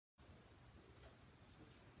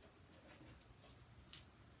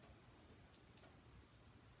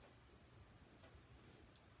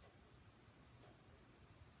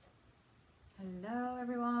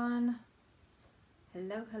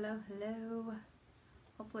Hello, hello, hello.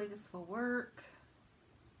 Hopefully this will work.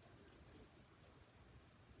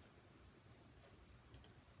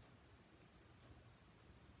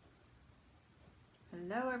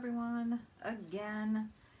 Hello everyone, again,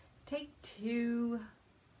 take two,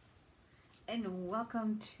 and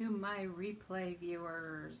welcome to my replay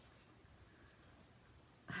viewers.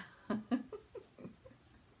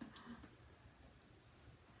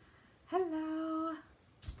 Hello.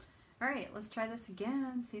 All right, let's try this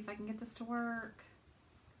again, see if I can get this to work.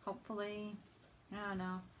 Hopefully, I don't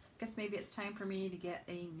know. Guess maybe it's time for me to get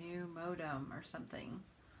a new modem or something.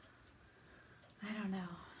 I don't know.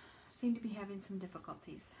 Seem to be having some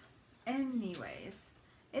difficulties. Anyways,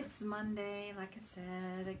 it's Monday, like I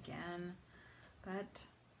said again, but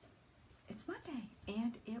it's Monday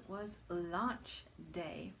and it was launch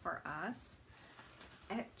day for us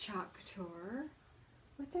at Couture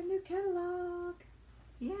with their new catalog.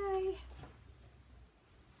 Yay!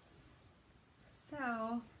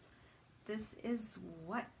 So this is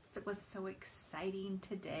what was so exciting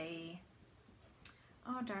today.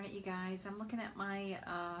 Oh darn it, you guys, I'm looking at my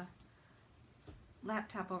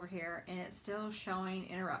laptop over here and it's still showing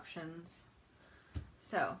interruptions.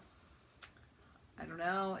 So I don't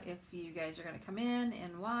know if you guys are going to come in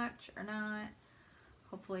and watch or not.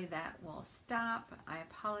 Hopefully that will stop. I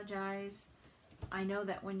apologize. I know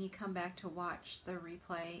that when you come back to watch the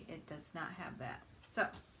replay, it does not have that. So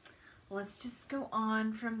let's just go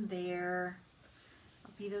on from there.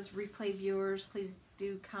 I'll be those replay viewers. Please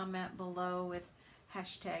do comment below with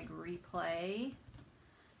hashtag replay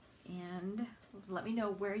and let me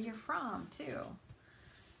know where you're from too.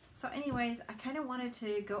 So anyways, I kind of wanted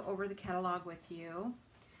to go over the catalog with you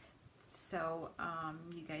so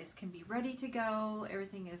you guys can be ready to go.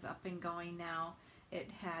 Everything is up and going now. It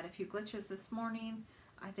had a few glitches this morning.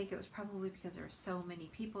 I think it was probably because there were so many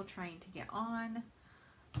people trying to get on,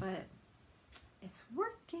 but it's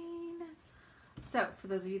working. So for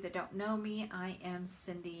those of you that don't know me, I am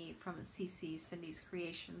Cindy from Cindy's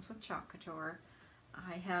Creations with Couture.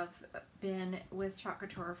 I have been with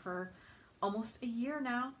Couture for almost a year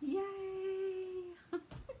now. Yay!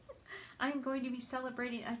 I'm going to be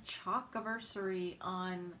celebrating a Chalkiversary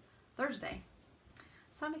on Thursday.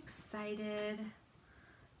 So I'm excited.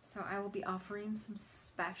 So I will be offering some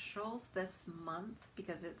specials this month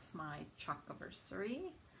because it's my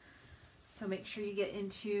Chalkiversary. So make sure you get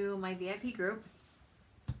into my VIP group.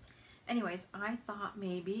 Anyways, I thought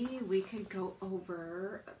maybe we could go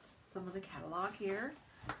over some of the catalog here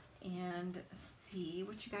and see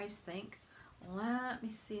what you guys think. Let me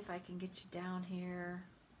see if I can get you down here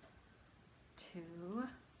to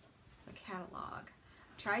the catalog.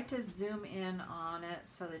 I tried to zoom in on it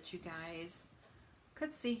so that you guys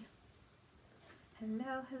could see.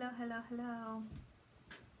 Hello, hello, hello, hello.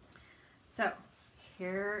 So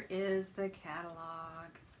here is the catalog.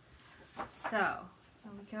 So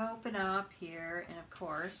we can open up here, and of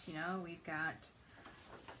course, you know, we've got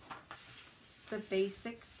the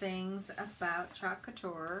basic things about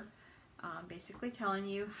Couture, basically telling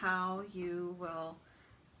you how you will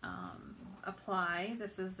apply.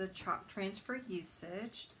 This is the chalk transfer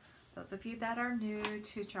usage. Those of you that are new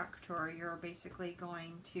to Couture, you're basically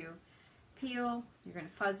going to peel, you're going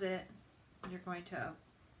to fuzz it, you're going to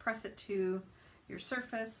press it to your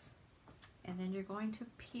surface, and then you're going to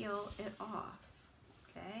peel it off.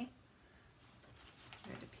 Okay?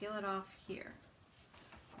 You're going to peel it off here.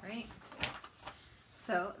 Right?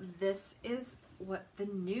 So this is what the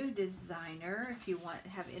new designer, if you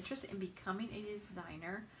have interest in becoming a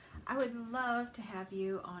designer, I would love to have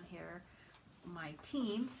you on here, my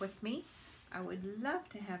team with me. I would love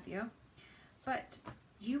to have you, but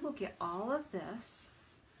you will get all of this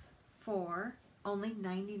for only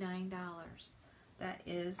 $99. That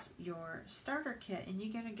is your starter kit, and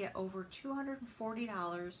you're going to get over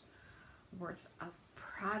 $240 worth of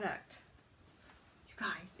product. You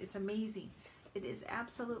guys, it's amazing. It is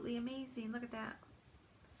absolutely amazing. Look at that.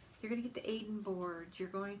 You're going to get the Aiden board. You're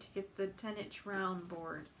going to get the 10-inch round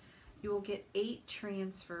board. You will get 8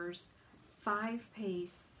 transfers, 5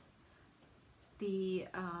 pastes, the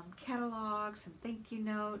catalog, some thank you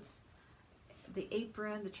notes, the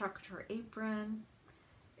apron, the Couture apron.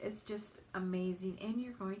 It's just amazing, and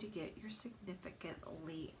you're going to get your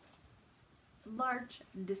significantly large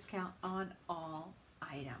discount on all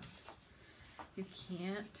items. You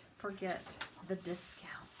can't forget the discount.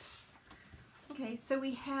 Okay, so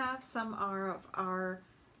we have some of our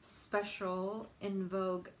special in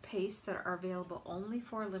vogue pastes that are available only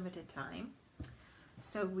for a limited time.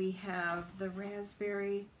 So we have the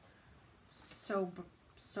raspberry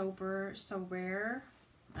sober,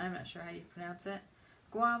 I'm not sure how you pronounce it,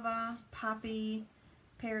 guava, poppy,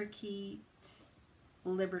 Parakeet,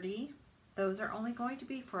 Liberty. Those are only going to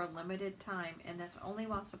be for a limited time, and that's only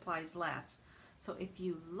while supplies last. So if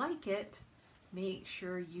you like it, make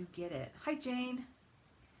sure you get it. Hi, Jane.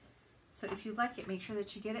 So if you like it, make sure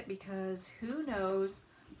that you get it, because who knows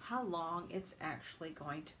how long it's actually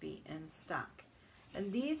going to be in stock.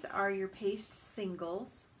 And these are your paste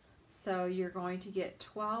singles. So you're going to get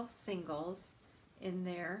 12 singles in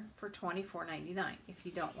there for $24.99 if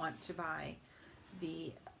you don't want to buy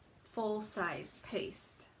the full size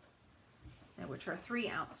paste, which are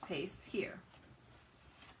 3-ounce pastes here.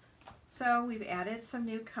 So we've added some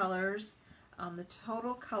new colors. The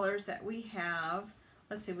total colors that we have,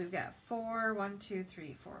 let's see, we've got 4, 1, 2,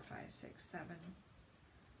 3, 4, 5, 6, 7,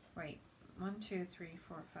 wait, 1, 2, 3,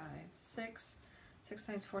 4, 5, 6, 6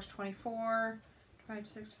 times 4 is 24, 5,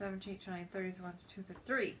 6, 7, 8, 9, 30, 1, 2,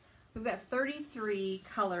 3. We've got 33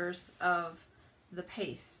 colors of the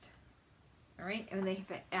paste. All right, and they've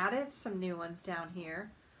added some new ones down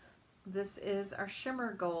here. This is our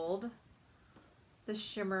shimmer gold, the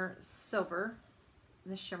shimmer silver,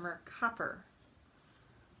 and the shimmer copper.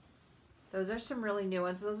 Those are some really new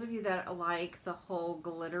ones. Those of you that like the whole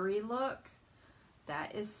glittery look,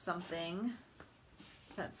 that is something.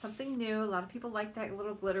 That's something new. A lot of people like that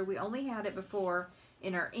little glitter. We only had it before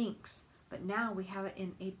in our inks, but now we have it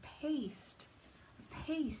in a paste.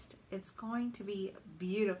 It's going to be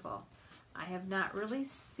beautiful. I have not really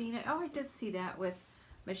seen it. Oh, I did see that with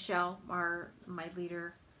Michelle, my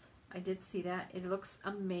leader. I did see that. It looks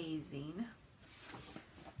amazing.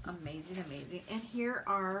 Amazing, amazing. And here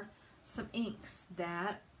are some inks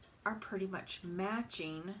that are pretty much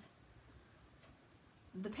matching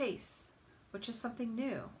the paste, which is something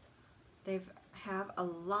new. They have a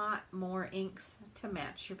lot more inks to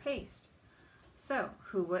match your paste. So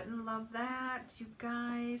who wouldn't love that, you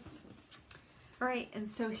guys? All right, and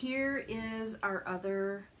so here is our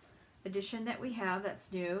other addition that we have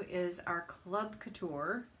that's new, is our Club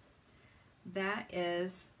Couture. That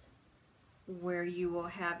is where you will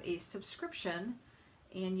have a subscription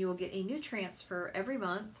and you will get a new transfer every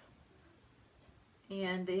month.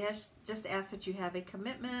 And they just ask that you have a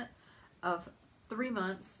commitment of 3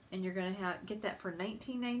 months, and you're going to get that for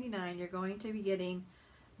 $19.99. You're going to be getting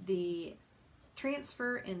the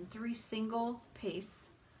transfer in 3 single pastes,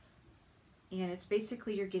 and it's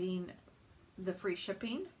basically you're getting the free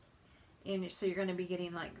shipping, and so you're going to be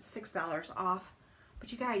getting like $6 off.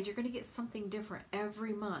 But you guys, you're going to get something different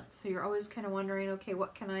every month, so you're always kind of wondering, okay,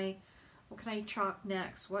 what can I chalk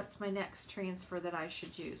next? What's my next transfer that I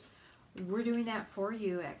should use? We're doing that for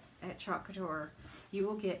you at Chalk Couture. You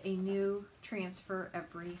will get a new transfer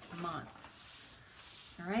every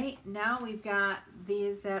month. All right, now we've got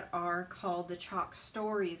these that are called the Chalk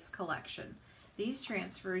Stories collection. These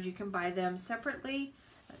transfers, you can buy them separately.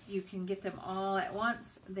 You can get them all at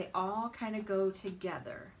once. They all kind of go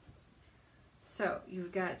together. So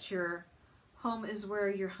you've got your Home is Where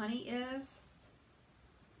Your Honey Is,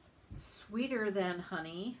 Sweeter Than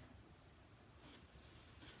Honey,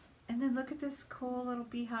 and then look at this cool little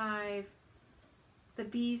beehive, the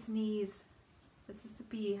bee's knees. This is the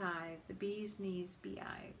beehive, the bee's knees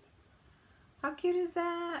beehive. How cute is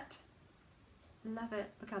that? Love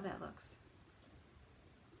it. Look how that looks.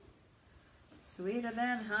 Sweeter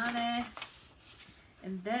Than Honey.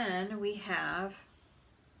 And then we have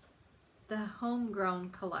the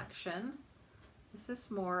Homegrown collection. This is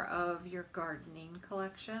more of your gardening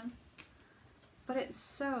collection, but it's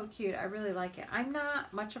so cute. I really like it. I'm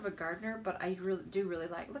not much of a gardener, but I do really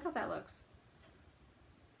like. Look how that looks.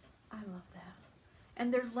 I love that.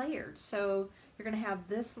 And they're layered, so you're going to have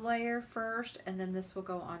this layer first, and then this will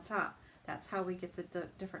go on top. That's how we get the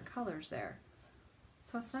different colors there.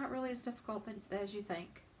 So it's not really as difficult as you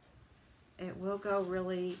think. It will go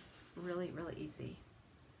really, really, really easy.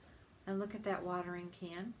 And look at that watering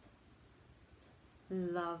can.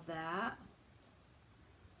 Love that.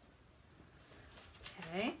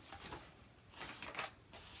 Okay.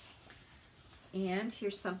 And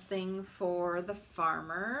here's something for the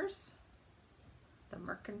farmers. The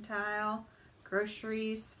Mercantile,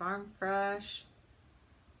 Groceries, Farm Fresh,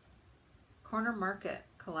 Corner Market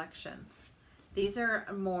collection. These are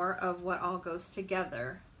more of what all goes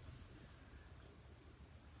together.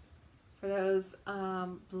 For those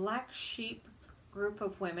black sheep group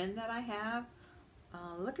of women that I have,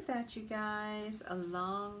 look at that, you guys,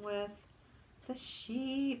 along with the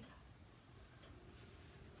sheep.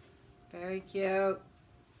 Very cute.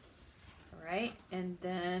 All right, and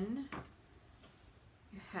then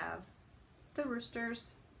you have the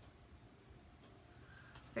roosters.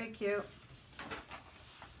 Very cute.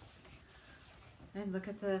 And look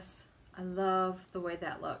at this. I love the way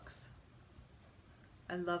that looks.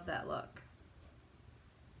 I love that look.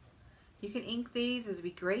 You can ink these as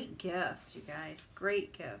be great gifts, you guys.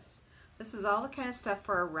 Great gifts. This is all the kind of stuff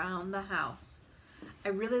for around the house. I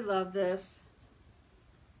really love this.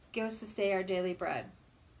 Give us this day our daily bread.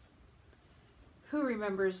 Who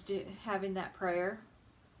remembers having that prayer?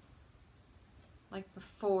 Like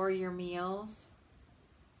before your meals?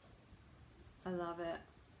 I love it.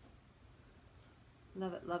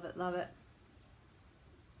 Love it, love it, love it.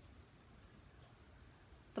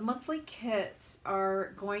 The monthly kits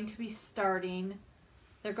are going to be starting.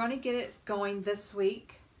 They're going to get it going this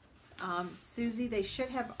week. Susie, they should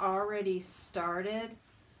have already started,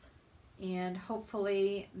 and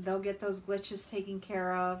hopefully they'll get those glitches taken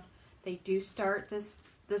care of. They do start this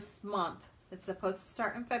month. It's supposed to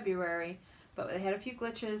start in February, but they had a few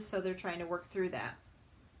glitches, so they're trying to work through that.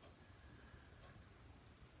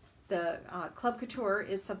 The Club Couture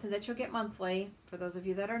is something that you'll get monthly for those of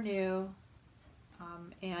you that are new.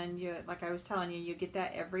 And you, like I was telling you, you get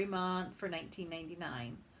that every month for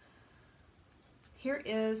 $19.99. Here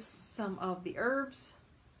is some of the herbs.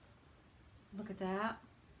 Look at that.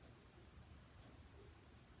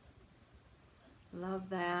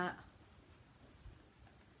 Love that.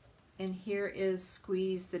 And here is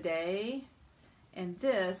Squeeze the Day. And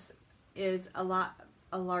this is a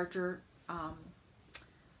larger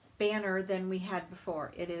banner than we had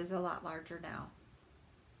before. It is a lot larger now.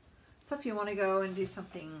 So if you want to go and do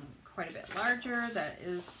something quite a bit larger, that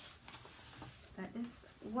is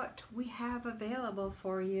what we have available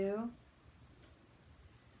for you.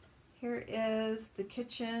 Here is the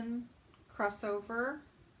kitchen crossover,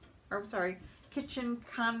 or I'm sorry, kitchen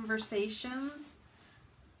conversions.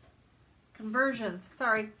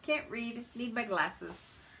 Sorry, can't read, need my glasses.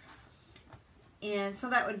 And so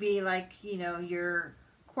that would be like, you know, your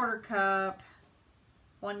 1/4 cup,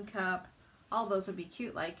 1 cup. All those would be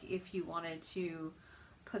cute, like if you wanted to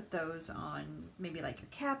put those on maybe like your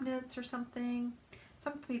cabinets or something.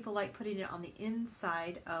 Some people like putting it on the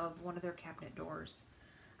inside of one of their cabinet doors.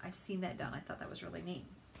 I've seen that done. I thought that was really neat.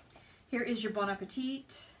 Here is your Bon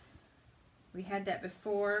Appetit. We had that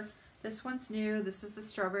before. This one's new. This is the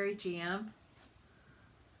strawberry jam.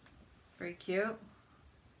 Very cute.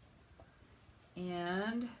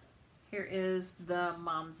 And here is the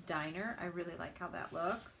Mom's Diner. I really like how that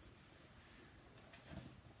looks.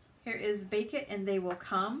 Here is Bake It and They Will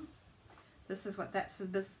Come. This is what that says,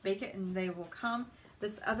 this Bake It and They Will Come.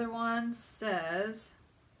 This other one says,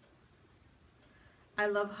 I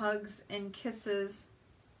love hugs and kisses.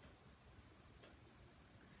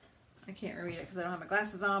 I can't read it because I don't have my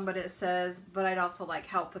glasses on, but it says, but I'd also like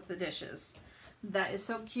help with the dishes. That is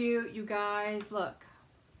so cute, you guys. Look.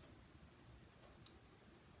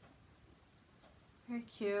 Very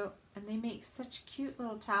cute. And they make such cute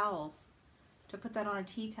little towels to put that on a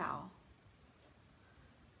tea towel.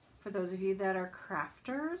 For those of you that are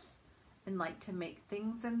crafters and like to make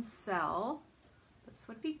things and sell, this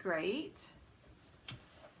would be great.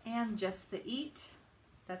 And just the eat,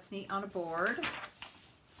 that's neat on a board.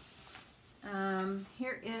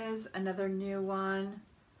 Here is another new one.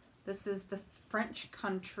 This is the French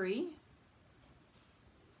Country.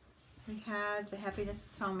 We had the Happiness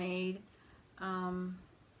is Homemade.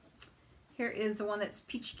 Here is the one that's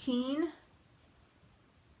Peachy Keen.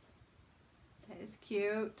 That is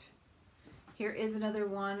cute. Here is another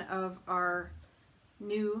one of our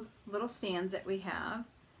new little stands that we have.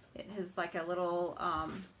 It has like a little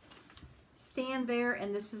stand there,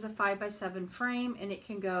 and this is a 5x7 frame, and it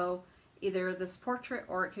can go either this portrait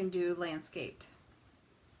or it can do landscaped.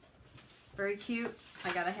 Very cute.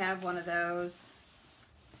 I gotta have one of those.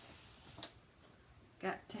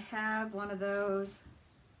 Got to have one of those.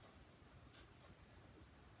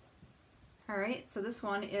 Alright, so this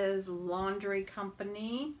one is Laundry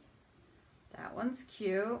Company. That one's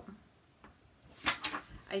cute.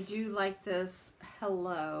 I do like this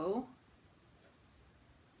hello.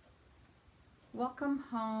 Welcome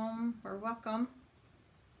home, or welcome.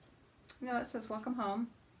 No, it says welcome home.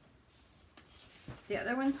 The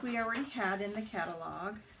other ones we already had in the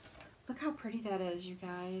catalog. Look how pretty that is, you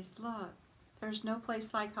guys. Look, there's no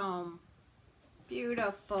place like home.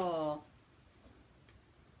 Beautiful.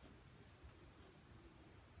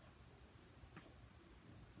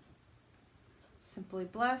 Simply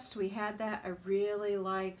Blessed, we had that. I really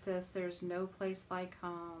like this. There's no place like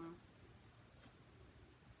home.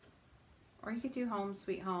 Or you could do Home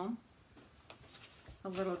Sweet Home. A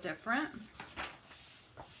little different.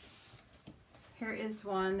 Here is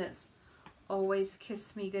one that's Always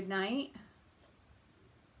Kiss Me Goodnight.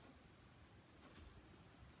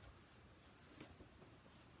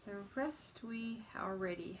 The rest we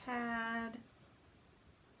already had.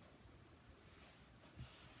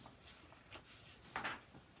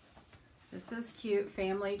 This is cute.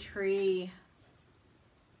 Family tree.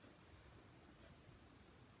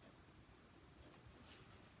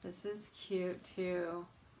 This is cute too.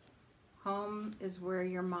 Home is where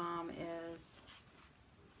your mom is.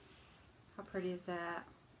 How pretty is that?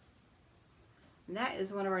 And that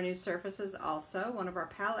is one of our new surfaces also, one of our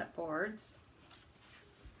palette boards.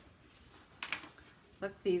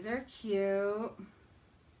 Look, these are cute.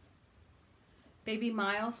 Baby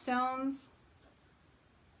milestones.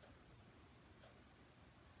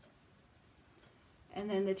 And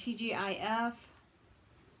then the TGIF.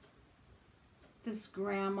 This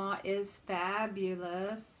grandma is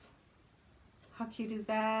fabulous. How cute is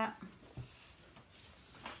that?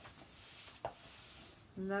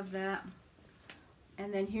 Love that.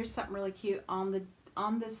 And then here's something really cute on the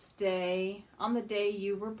day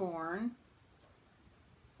you were born.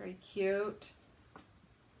 Very cute.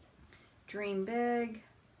 Dream big.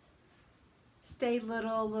 Stay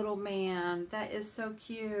little, little man. That is so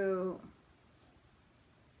cute.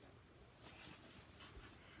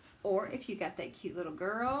 Or if you got that cute little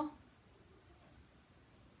girl,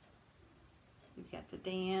 you've got the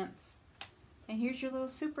dance. And here's your little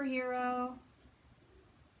superhero.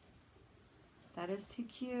 That is too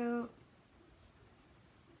cute.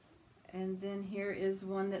 And then here is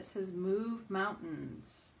one that says Move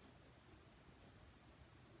Mountains.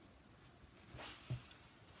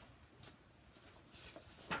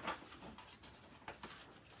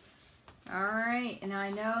 Alright, and I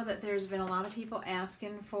know that there's been a lot of people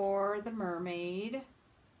asking for the mermaid.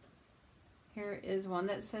 Here is one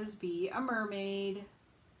that says Be a Mermaid.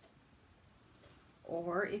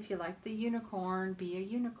 Or if you like the unicorn, be a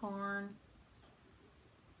unicorn.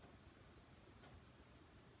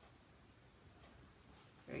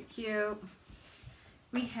 Very cute.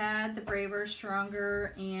 We had the Braver,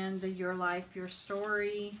 Stronger, and the Your Life, Your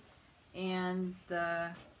Story, and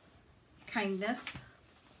the Kindness.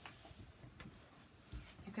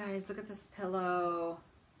 You guys, look at this pillow.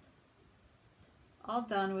 All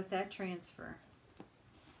done with that transfer.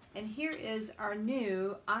 And here is our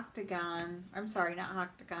new octagon. I'm sorry, not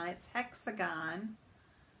octagon. It's hexagon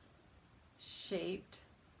shaped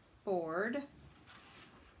board.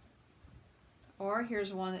 Or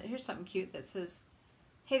here's something cute that says,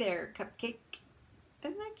 "Hey there, cupcake."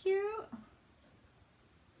 Isn't that cute?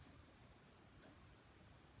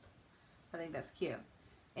 I think that's cute.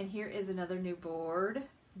 And here is another new board.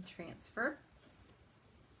 Transfer.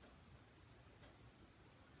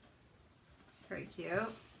 Very cute.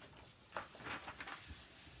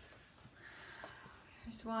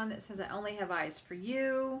 Here's one that says, "I only have eyes for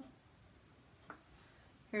you."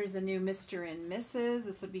 Here's a new Mr. and Mrs.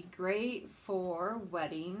 This would be great for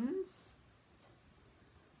weddings.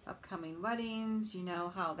 Upcoming weddings. You know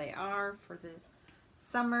how they are for the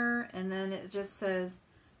summer. And then it just says,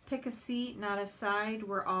 "Pick a seat, not a side.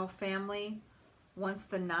 We're all family once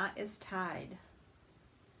the knot is tied."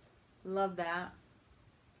 Love that.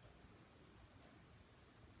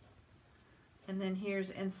 And then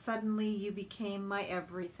here's, "And suddenly you became my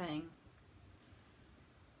everything."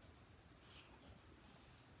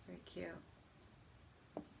 Very cute.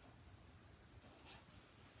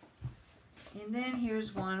 And then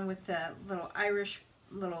here's one with the little Irish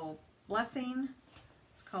little blessing.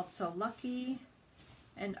 It's called "So Lucky,"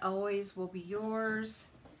 and "Always will be yours."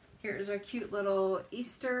 Here is our cute little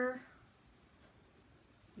Easter.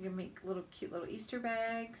 You can make cute little Easter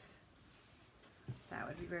bags. That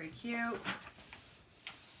would be very cute.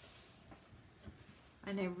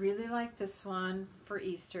 And I really like this one for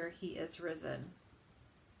Easter. He is risen.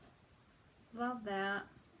 Love that.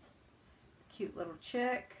 Cute little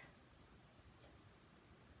chick.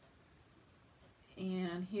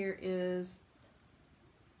 And here is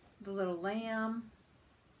the little lamb.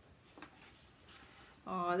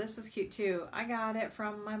 Oh, this is cute too. I got it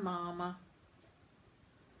from my mama.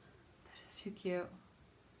 That is too cute.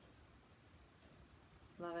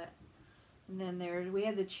 Love it. And then we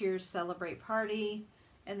had the Cheers Celebrate Party.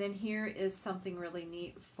 And then here is something really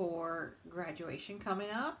neat for graduation coming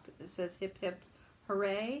up. It says "Hip hip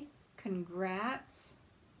hooray, congrats,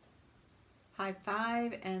 high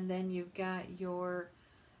five," and then you've got your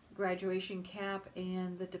graduation cap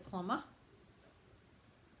and the diploma.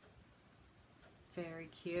 Very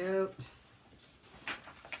cute.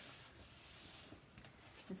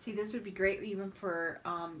 And see, this would be great even for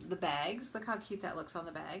the bags. Look how cute that looks on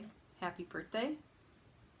the bag. Happy birthday.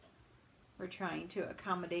 We're trying to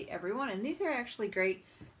accommodate everyone. And these are actually great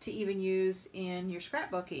to even use in your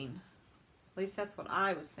scrapbooking. At least that's what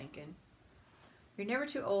I was thinking. You're never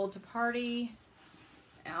too old to party.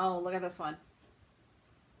 Oh, look at this one.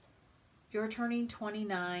 You're turning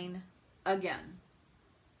 29 again.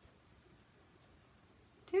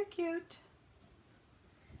 Too cute.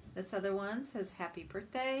 This other one says happy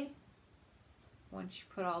birthday. Once you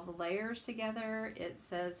put all the layers together, it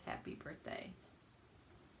says happy birthday.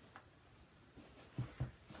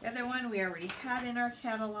 The other one we already had in our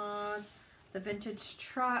catalog, the vintage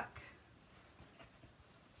truck.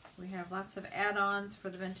 We have lots of add-ons for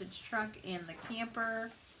the vintage truck and the camper.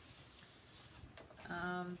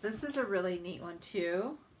 This is a really neat one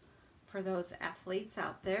too for those athletes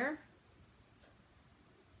out there.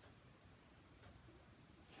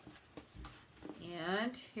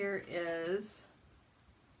 And here is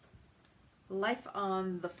Life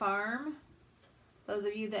on the Farm. Those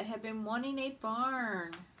of you that have been wanting a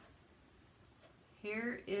barn.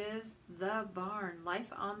 Here is the barn,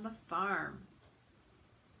 Life on the Farm.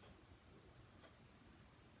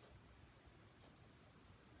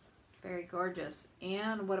 Very gorgeous.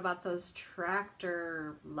 And what about those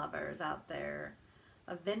tractor lovers out there?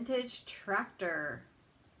 A vintage tractor.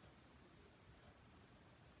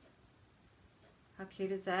 How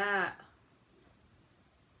cute is that?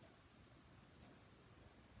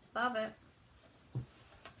 Love it.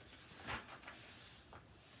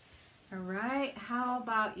 All right, how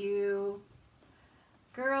about you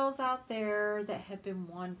girls out there that have been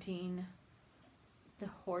wanting the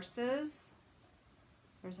horses?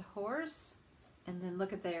 There's a horse, and then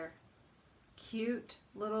look at there. Cute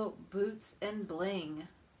little boots and bling.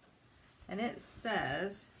 And it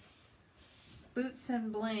says, boots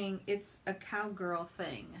and bling, it's a cowgirl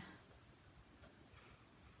thing.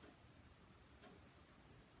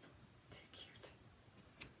 Too cute.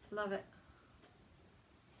 Love it.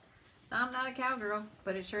 I'm not a cowgirl,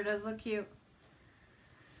 but it sure does look cute.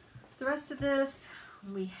 The rest of this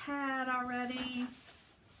we had already.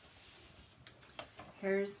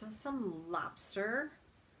 Here's some lobster,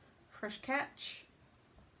 fresh catch.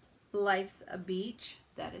 Life's a beach.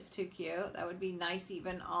 That is too cute. That would be nice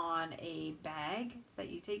even on a bag that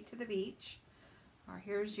you take to the beach. Or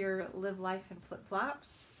here's your live life in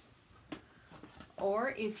flip-flops.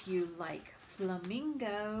 Or if you like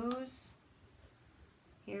flamingos,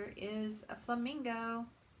 here is a flamingo.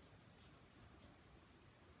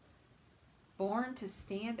 Born to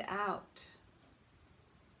stand out.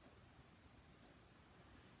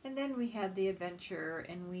 And then we had the adventure,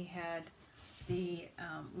 and we had the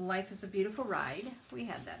Life is a Beautiful Ride. We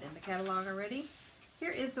had that in the catalog already.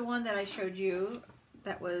 Here is the one that I showed you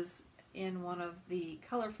that was in one of the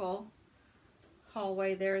colorful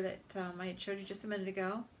hallway there that I had showed you just a minute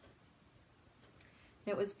ago.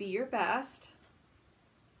 It was Be Your Best.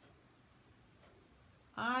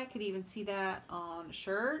 I could even see that on a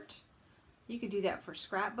shirt. You could do that for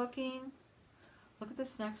scrapbooking. Look at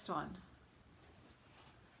this next one.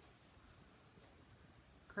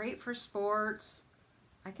 Great for sports.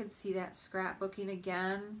 I could see that scrapbooking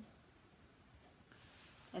again.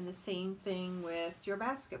 And the same thing with your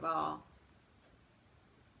basketball.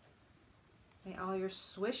 May all your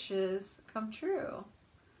swishes come true.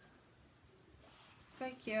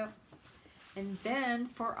 Very cute. And then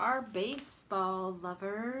for our baseball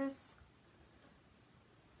lovers,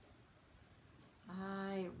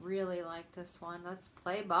 I really like this one. Let's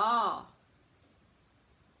play ball.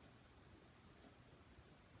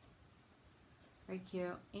 Very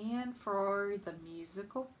cute. And for the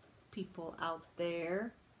musical people out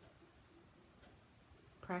there,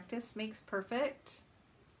 practice makes perfect.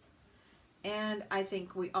 And I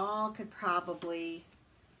think we all could probably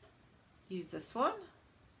use this one.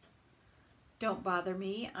 Don't bother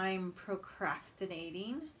me, I'm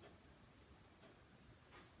procrastinating.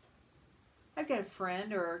 I've got a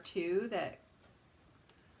friend or two that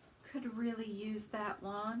could really use that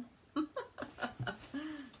one.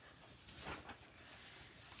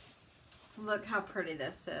 Look how pretty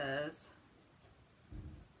this is.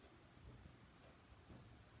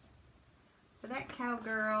 For that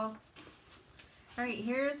cowgirl. Alright,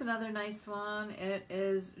 here's another nice one. It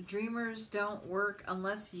is Dreamers Don't Work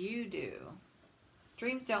Unless You Do.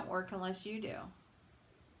 Dreams don't work unless you do.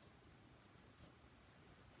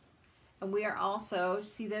 And we are also,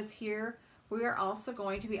 see this here? We are also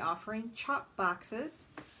going to be offering chalk boxes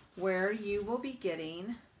where you will be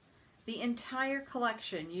getting the entire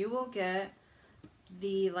collection. You will get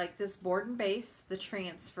the, like this board and base, the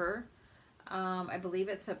transfer. I believe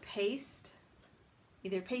it's a paste,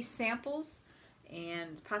 either paste samples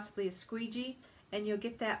and possibly a squeegee, and you'll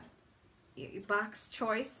get that box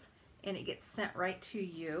choice and it gets sent right to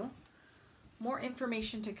you. More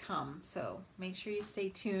information to come, so make sure you stay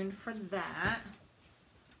tuned for that.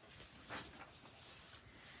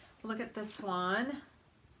 Look at this one.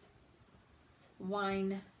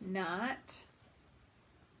 Wine Not.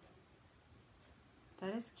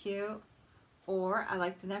 That is cute. Or I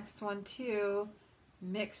like the next one too,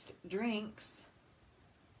 mixed drinks.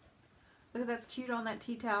 Look at that's cute on that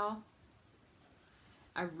tea towel.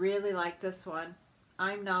 I really like this one.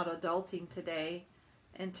 I'm not adulting today,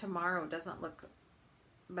 and tomorrow doesn't look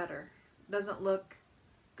better. Doesn't look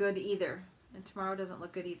good either. And tomorrow doesn't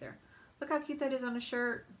look good either. Look how cute that is on a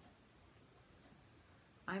shirt.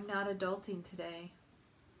 I'm not adulting today.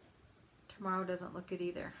 Tomorrow doesn't look good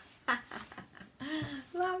either.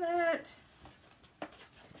 Love it.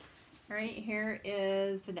 All right, here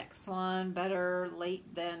is the next one. Better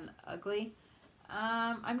late than ugly.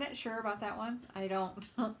 I'm not sure about that one. I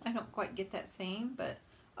don't quite get that saying, but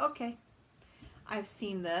okay. I've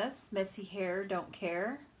seen this. Messy hair, don't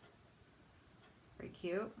care. Very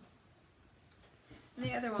cute. And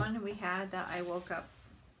the other one we had that I woke up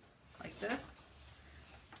like this.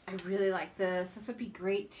 I really like this. This would be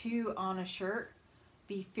great too on a shirt.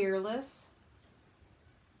 Be fearless.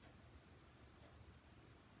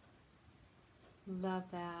 Love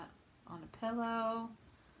that on a pillow.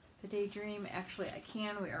 The daydream, actually I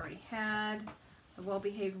can, we already had. The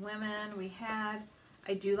well-behaved women, we had.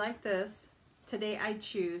 I do like this. Today I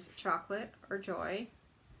choose chocolate or joy.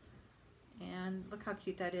 And look how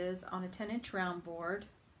cute that is on a 10-inch round board.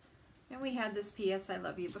 And we had this P.S. I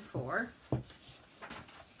love you before.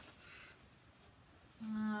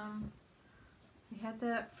 We had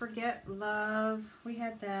the forget love. We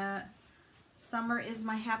had that. Summer is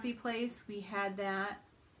my happy place. We had that.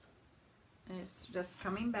 It's just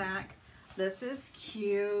coming back. This is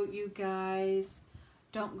cute, you guys.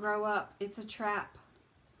 Don't grow up. It's a trap.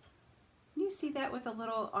 You see that with a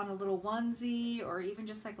little on a little onesie, or even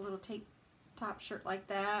just like a little tank top shirt like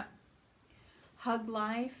that. Hug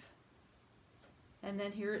life. And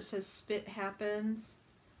then here it says spit happens.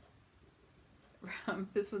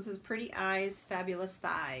 This one says pretty eyes, fabulous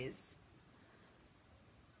thighs.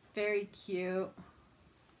 Very cute.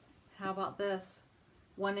 How about this?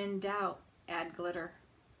 When in doubt, add glitter.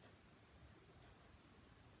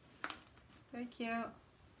 Very cute.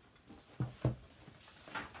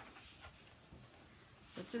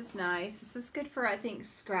 This is nice. This is good for, I think,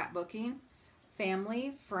 scrapbooking.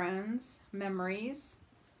 Family, friends, memories.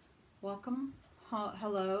 Welcome,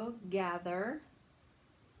 hello, gather.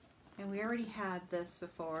 And we already had this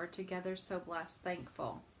before. Together, so blessed,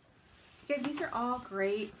 thankful. Because these are all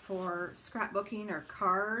great for scrapbooking or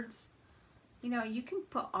cards. You know, you can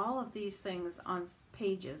put all of these things on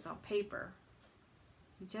pages, on paper.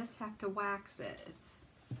 You just have to wax it. It's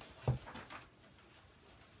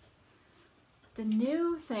the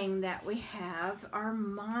new thing that we have are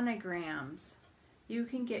monograms. You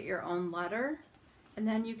can get your own letter, and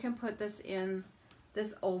then you can put this in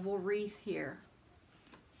this oval wreath here.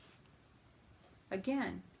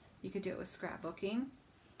 Again, you could do it with scrapbooking.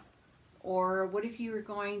 Or what if you were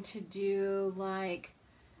going to do like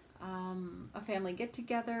a family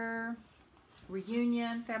get-together,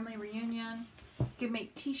 reunion, family reunion. You could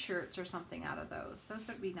make t-shirts or something out of those. Those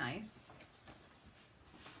would be nice.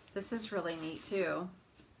 This is really neat too.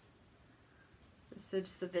 This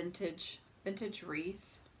is the vintage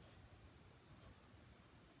wreath.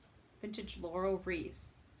 Vintage laurel wreath.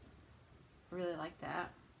 I really like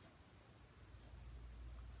that.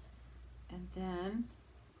 And then,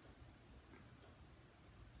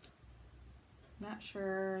 not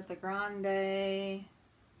sure, the Grande.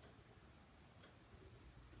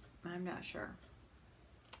 I'm not sure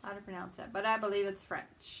how to pronounce it, but I believe it's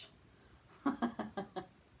French.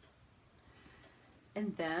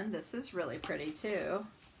 And then this is really pretty too.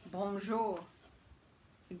 Bonjour.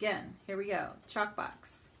 Again, here we go. Chalk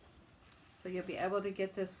box. So you'll be able to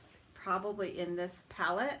get this probably in this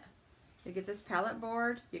palette. You get this palette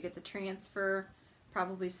board. You get the transfer,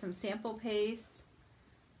 probably some sample paste,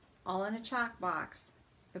 all in a chalk box.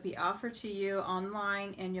 It'll be offered to you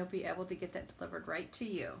online, and you'll be able to get that delivered right to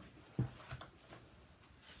you. So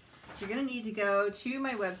you're going to need to go to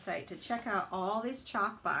my website to check out all these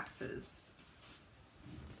chalk boxes.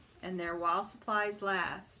 And they're while supplies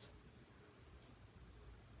last.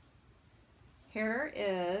 Here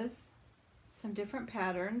is some different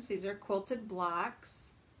patterns. These are quilted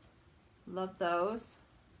blocks. Love those.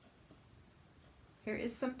 Here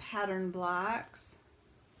is some pattern blocks.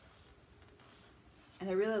 And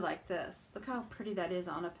I really like this. Look how pretty that is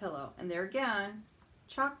on a pillow. And there again,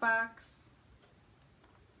 chalk box.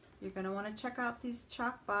 You're going to want to check out these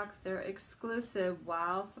chalk box. They're exclusive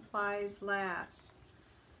while supplies last.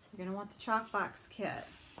 You're going to want the chalk box kit.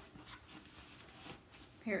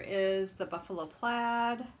 Here is the buffalo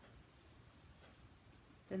plaid.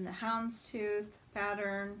 Then the houndstooth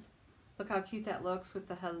pattern. Look how cute that looks with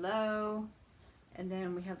the hello. And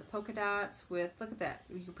then we have the polka dots with, look at that,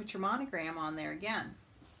 you can put your monogram on there again.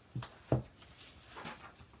 All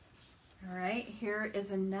right, here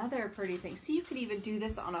is another pretty thing. See, you could even do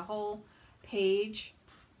this on a whole page,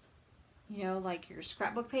 you know, like your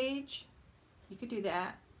scrapbook page. You could do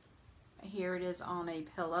that. Here it is on a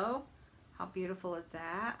pillow. How beautiful is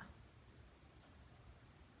that?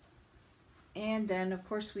 And then, of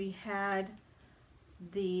course, we had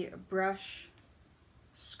the brush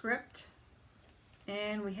script,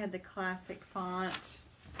 and we had the classic font.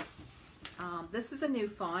 This is a new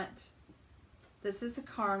font. This is the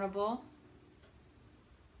Carnival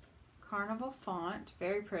font,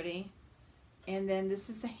 very pretty. And then this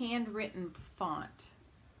is the handwritten font.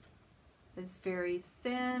 It's very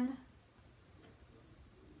thin.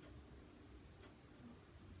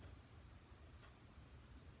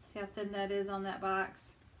 See how thin that is on that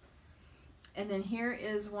box? And then here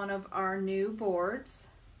is one of our new boards.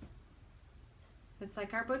 It's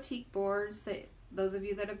like our boutique boards. Those of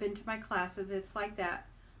you that have been to my classes, it's like that.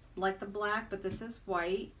 Like the black, but this is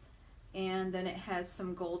white. And then it has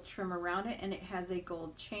some gold trim around it, and it has a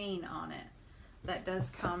gold chain on it. That does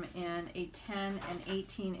come in a 10 and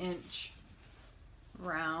 18 inch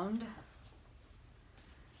round.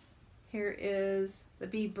 Here is the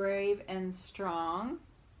Be Brave and Strong.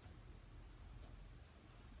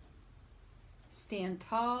 Stand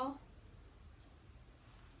Tall.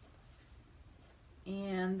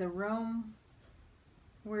 And the Roam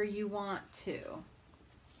Where You Want To.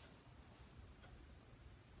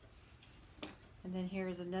 And then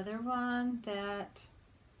here's another one, that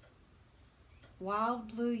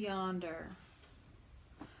Wild Blue Yonder.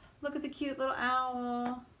 Look at the cute little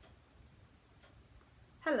owl.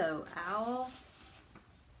 Hello, owl.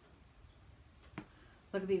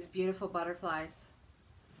 Look at these beautiful butterflies.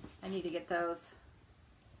 I need to get those.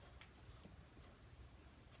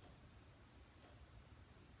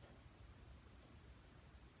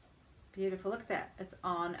 Beautiful, look at that. It's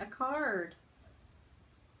on a card.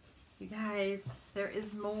 You guys, there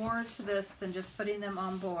is more to this than just putting them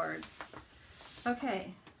on boards.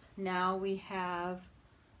 Okay, now we have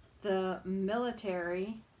the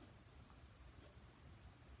military.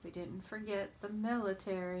 We didn't forget the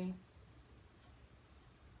military.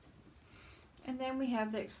 And then we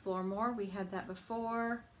have the Explore More. We had that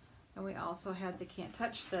before. And we also had the Can't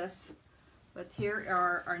Touch This. But here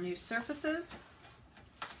are our new surfaces.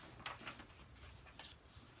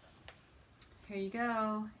 Here you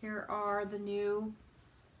go. Here are the new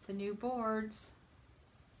boards.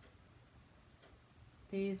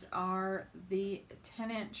 These are the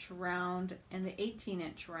 10-inch round and the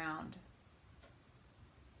 18-inch round.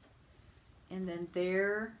 And then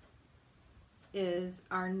there is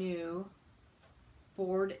our new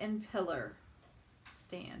board and pillar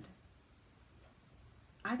stand.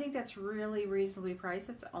 I think that's really reasonably priced.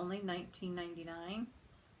 It's only $19.99 right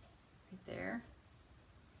there.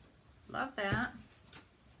 Love that.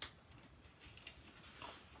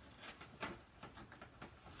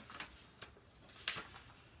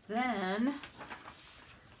 Then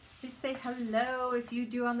please say hello if you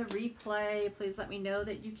do on the replay. Please let me know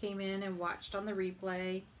that you came in and watched on the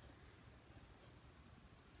replay.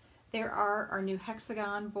 There are our new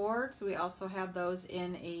hexagon boards. We also have those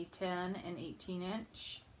in a 10 and 18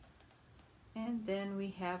 inch. And then we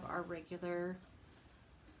have our regular,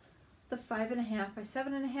 the 5.5 by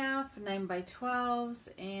 7.5, 9 by 12s,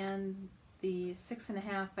 and the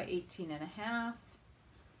 6.5 by 18.5,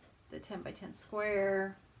 the 10 by 10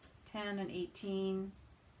 square, 10 and 18,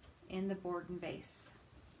 in the board and base.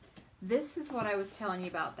 This is what I was telling you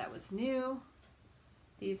about that was new.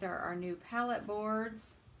 These are our new palette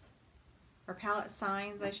boards, or palette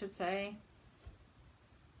signs, I should say.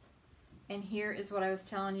 And here is what I was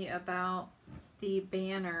telling you about the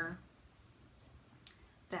banner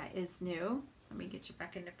that is new. Let me get you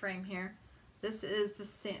back into frame here. This is the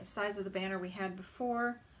size of the banner we had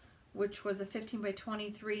before, which was a 15 by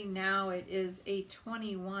 23. Now it is a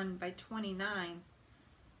 21 by 29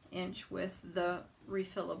 inch with the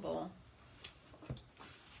refillable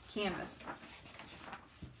canvas.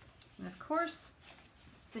 And of course,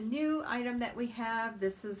 the new item that we have,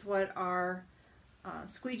 this is what our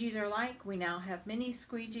squeegees are like. We now have mini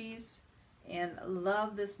squeegees, and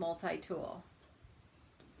love this multi-tool.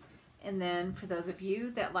 And then for those of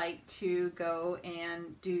you that like to go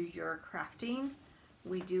and do your crafting,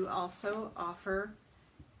 we do also offer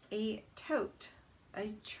a tote,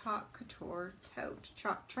 a Chalk Couture tote,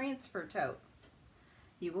 chalk transfer tote.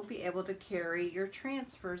 You will be able to carry your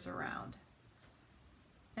transfers around.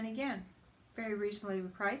 And again, very reasonably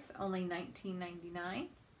priced, only $19.99.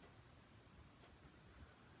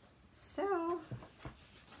 So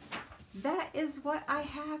that is what I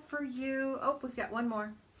have for you. Oh, we've got one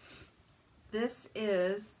more. This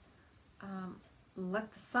is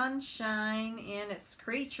Let the Sun Shine, and it's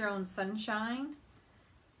Create Your Own Sunshine.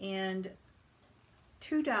 And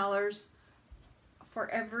 $2 for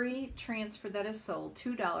every transfer that is sold.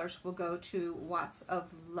 $2 will go to Watts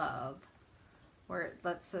of Love, where it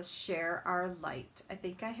lets us share our light. I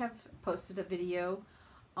think I have posted a video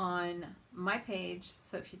on my page,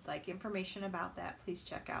 so if you'd like information about that, please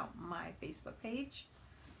check out my Facebook page.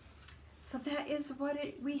 So that is what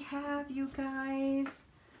we have, you guys.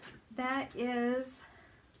 That is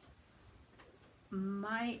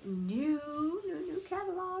my new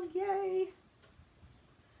catalog. Yay!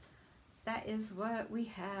 That is what we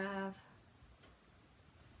have.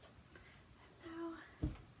 Hello.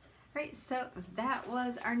 Right, so that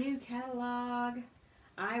was our new catalog.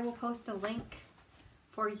 I will post a link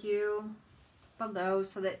for you below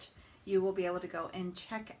so that you will be able to go and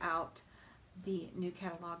check out the new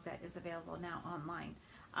catalog that is available now online.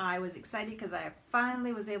 I was excited because I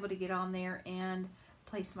finally was able to get on there and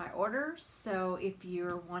place my order. So if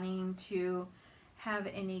you're wanting to have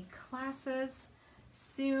any classes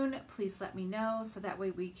soon, please let me know so that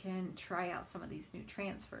way we can try out some of these new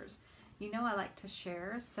transfers. You know I like to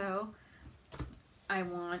share, so I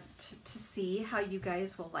want to see how you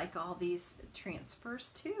guys will like all these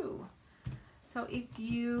transfers too. So if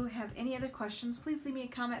you have any other questions, please leave me a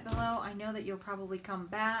comment below. I know that you'll probably come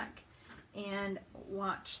back and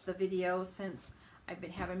watch the video since I've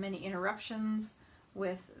been having many interruptions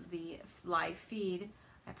with the live feed.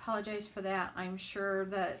 I apologize for that. I'm sure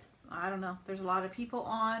that, I don't know, there's a lot of people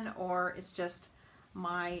on, or it's just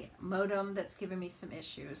my modem that's giving me some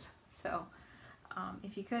issues. So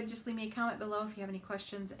if you could, just leave me a comment below if you have any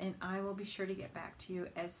questions, and I will be sure to get back to you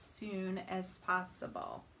as soon as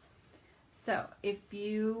possible. So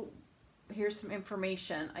here's some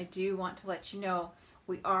information. I do want to let you know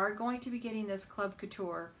we are going to be getting this Club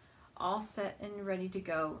Couture all set and ready to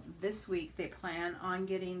go this week. They plan on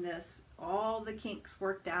getting this, all the kinks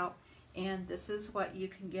worked out, and this is what you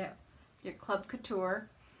can get your Club Couture.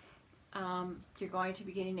 You're going to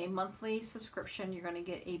be getting a monthly subscription. You're going to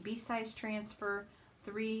get a B-size transfer,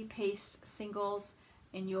 3 paste singles,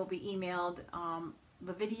 and you'll be emailed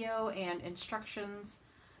the video and instructions.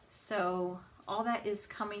 So all that is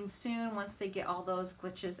coming soon. Once they get all those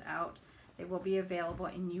glitches out, they will be available,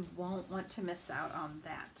 and you won't want to miss out on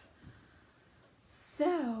that.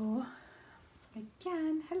 So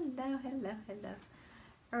again, hello.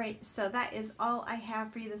 All right, so that is all I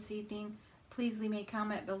have for you this evening. Please leave me a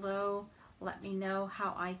comment below. Let me know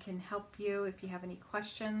how I can help you if you have any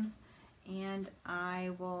questions, and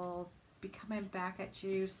I will be coming back at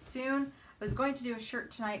you soon. I was going to do a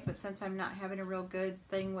shirt tonight, but since I'm not having a real good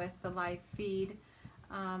thing with the live feed,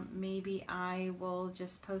 maybe I will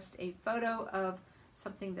just post a photo of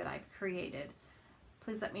something that I've created.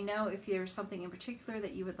 Please let me know if there's something in particular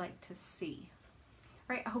that you would like to see.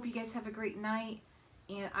 All right, I hope you guys have a great night,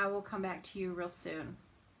 and I will come back to you real soon.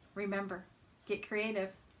 Remember, get creative.